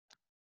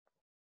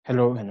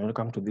Hello and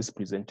welcome to this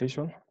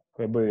presentation,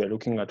 whereby we are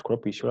looking at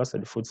crop insurance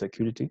and food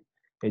security.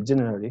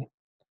 Generally,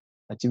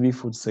 achieving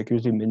food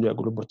security may be a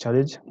global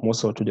challenge, more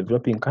so to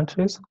developing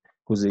countries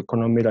whose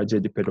economy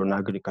largely depend on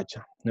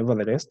agriculture.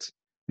 Nevertheless,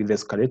 with the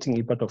escalating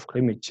impact of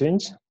climate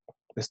change,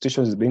 the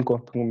situation is being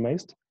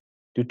compromised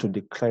due to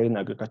declining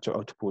agricultural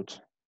output.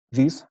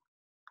 This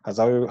has,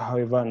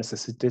 however,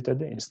 necessitated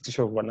the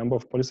institution of a number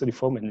of policy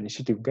reform and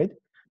initiative guide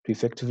to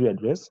effectively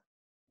address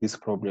these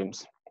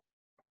problems.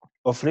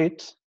 Of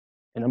late,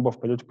 a number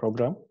of pilot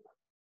programs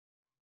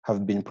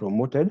have been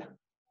promoted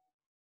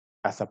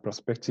as a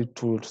prospective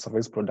tool to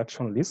surface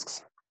production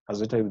risks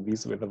associated with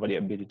this weather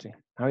variability.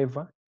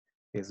 However,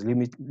 there's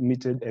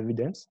limited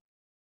evidence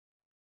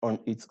on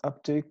its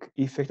uptake,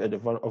 effect, and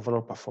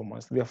overall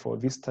performance. Therefore,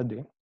 this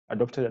study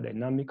adopted a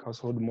dynamic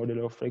household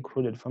model of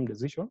recorded farm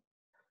decision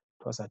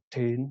to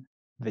ascertain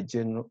the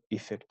general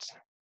effect.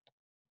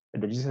 A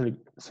digital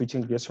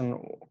switching regression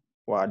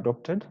were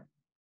adopted,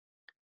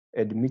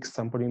 and mixed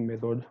sampling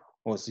method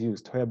was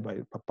used, whereby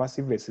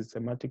purposive and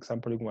systematic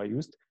sampling were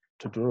used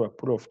to draw a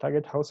pool of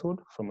target household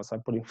from a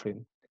sampling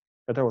frame.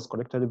 Data was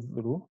collected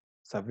through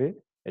survey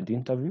and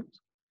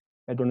interviews.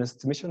 And on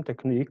estimation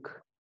technique,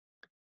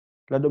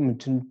 random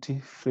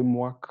utility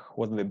framework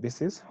was the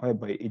basis,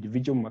 whereby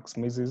individual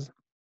maximizes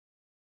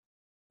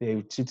the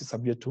utility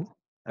subject to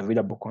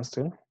available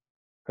constant,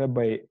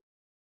 whereby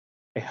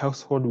a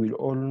household will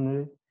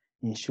only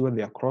insure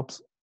their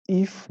crops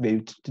if the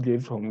utility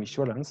derived from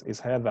insurance is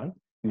higher than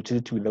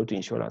utility without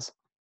insurance.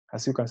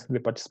 As you can see,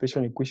 the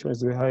participation equation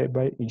is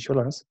whereby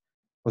insurance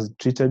was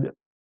treated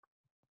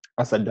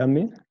as a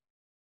dummy,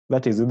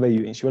 that is either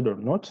you insured or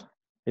not,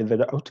 and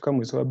the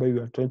outcome is whereby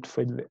you are trying to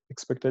find the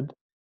expected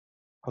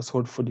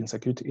household food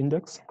insecurity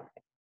index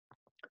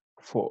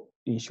for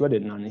insured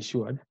and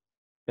uninsured.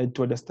 And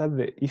to understand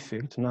the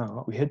effect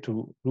now, we had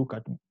to look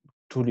at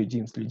two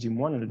regimes, regime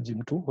 1 and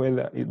regime 2,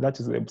 where that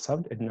is the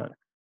observed and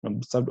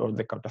non-observed, or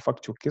the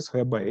counterfactual case,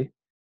 whereby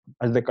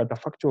as the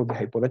counterfactual of the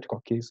hypothetical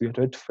case, we are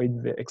trying to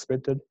find the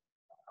expected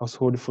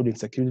household food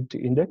insecurity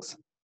index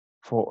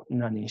for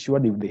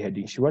non-insured if they had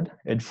insured,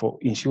 and for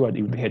insured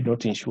if they had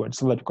not insured,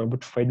 so that we can be able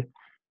to find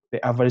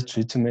the average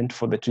treatment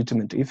for the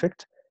treatment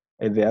effect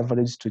and the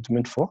average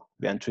treatment for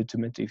the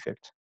untreatment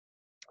effect.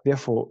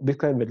 Therefore,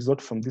 basically the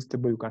result from this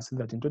table, you can see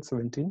that in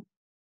 2017,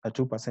 a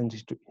 2%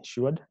 is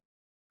insured.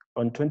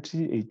 On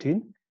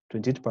 2018,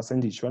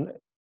 28% insured.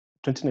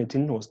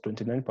 2019 was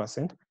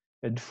 29%,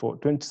 and for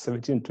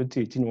 2017 and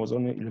 2018 was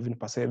only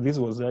 11%. This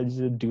was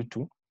largely due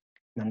to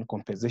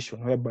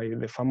non-compensation, whereby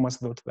the farmers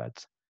thought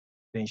that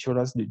the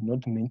insurers did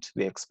not meet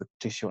the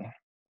expectation.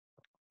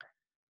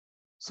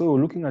 So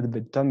looking at the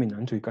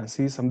determinant, we can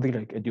see something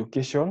like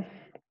education,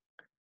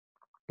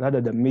 rather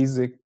than maize,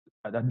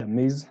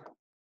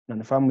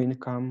 non-farm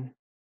income,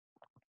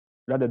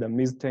 rather than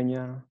maize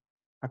tenure,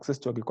 access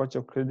to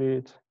agricultural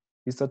credit,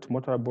 visa to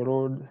motor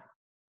abroad,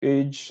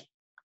 age,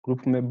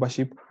 group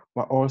membership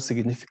were all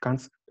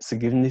significant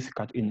in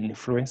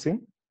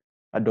influencing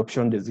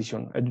adoption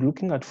decision. And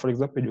looking at, for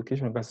example,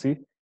 education, you can see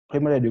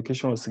primary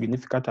education was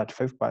significant at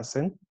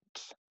 5%.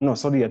 No,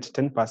 sorry, at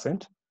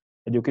 10%.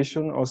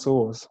 Education also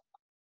was,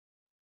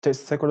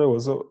 secondary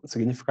was also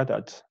significant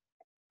at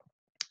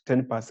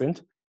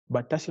 10%,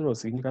 but tertiary was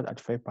significant at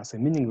 5%,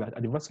 meaning that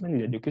advancement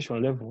in the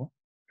education level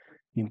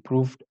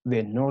improved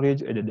the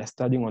knowledge and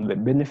understanding on the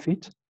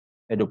benefit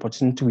and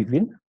opportunity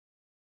within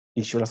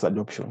insurance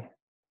adoption.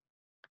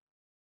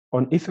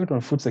 On effect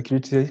on food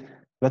security,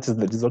 that is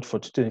the result for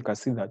today. You can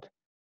see that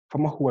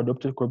farmers who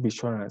adopted crop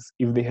insurance,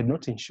 if they had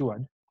not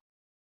insured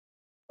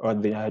or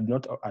they had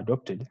not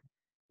adopted,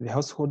 the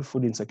household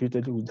food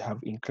insecurity would have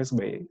increased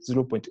by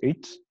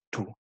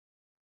 0.82.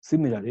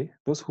 Similarly,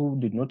 those who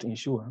did not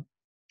insure,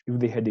 if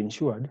they had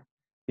insured,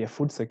 their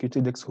food security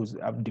index would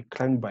have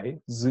declined by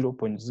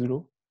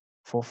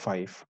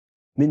 0.045,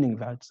 meaning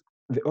that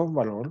the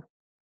overall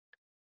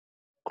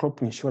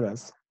crop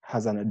insurance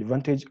has an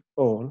advantage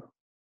all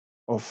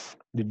of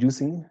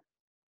reducing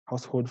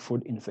household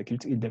food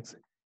insecurity index,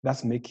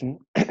 thus making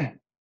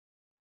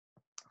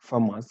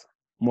farmers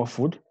more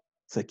food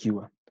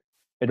secure.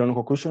 And on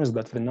conclusion is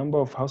that the number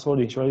of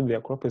households insuring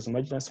their crop is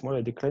marginally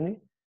smaller declining,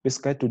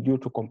 basically due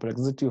to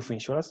complexity of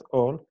insurance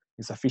or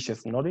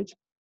insufficient knowledge.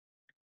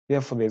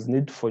 Therefore, there is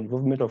need for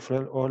involvement of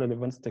all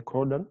relevant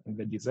stakeholders in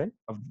the design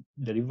of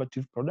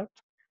derivative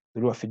product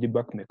through a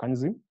feedback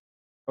mechanism.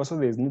 Also,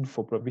 there is need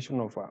for provision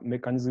of a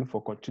mechanism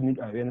for continued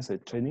awareness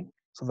and training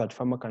so that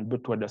farmers can be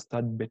able to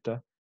understand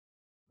better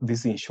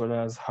these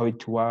insurers, how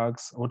it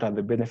works, what are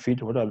the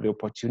benefits, what are the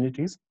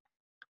opportunities.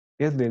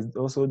 Yes, there's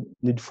also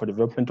need for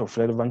development of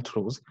relevant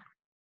laws.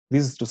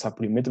 This is to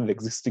supplement the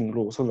existing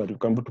law so that we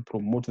can be able to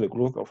promote the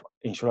growth of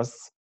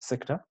insurance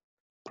sector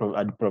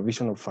and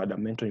provision of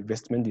fundamental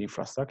investment in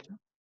infrastructure.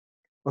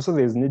 Also,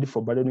 there is need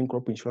for burdening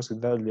crop insurance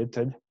with other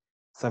related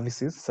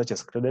services such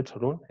as credit,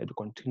 loan, and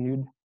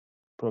continued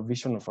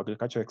provision of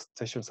agricultural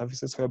extension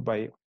services,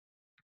 whereby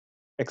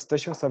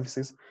extension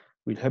services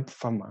will help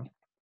farmers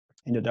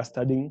in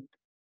understanding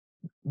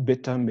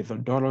better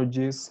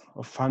methodologies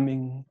of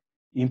farming,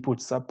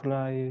 input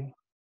supply,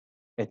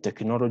 a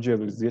technology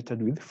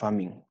associated with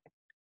farming.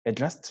 And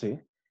lastly,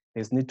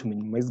 there's need to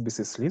minimize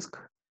business risk.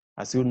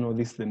 As you know,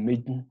 this is the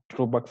main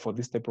drawback for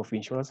this type of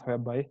insurance,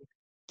 whereby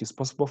it is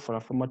possible for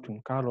a farmer to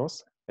incur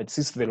loss, and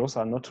since the loss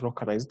are not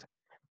localized,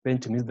 then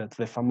it means that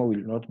the farmer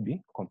will not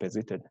be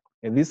compensated.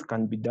 And this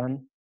can be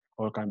done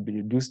or can be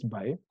reduced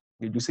by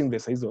reducing the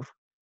size of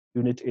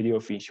unit area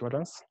of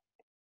insurance,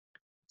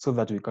 so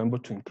that we can be able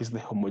to increase the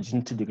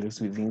homogeneity degrees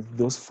within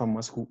those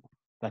farmers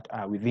that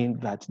are within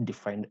that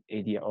defined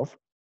area of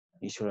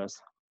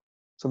insurance.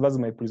 So that's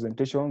my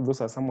presentation.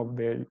 Those are some of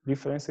the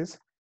references.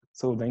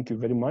 So thank you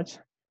very much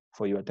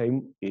for your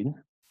time in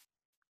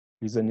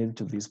listening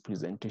to this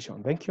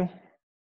presentation. Thank you.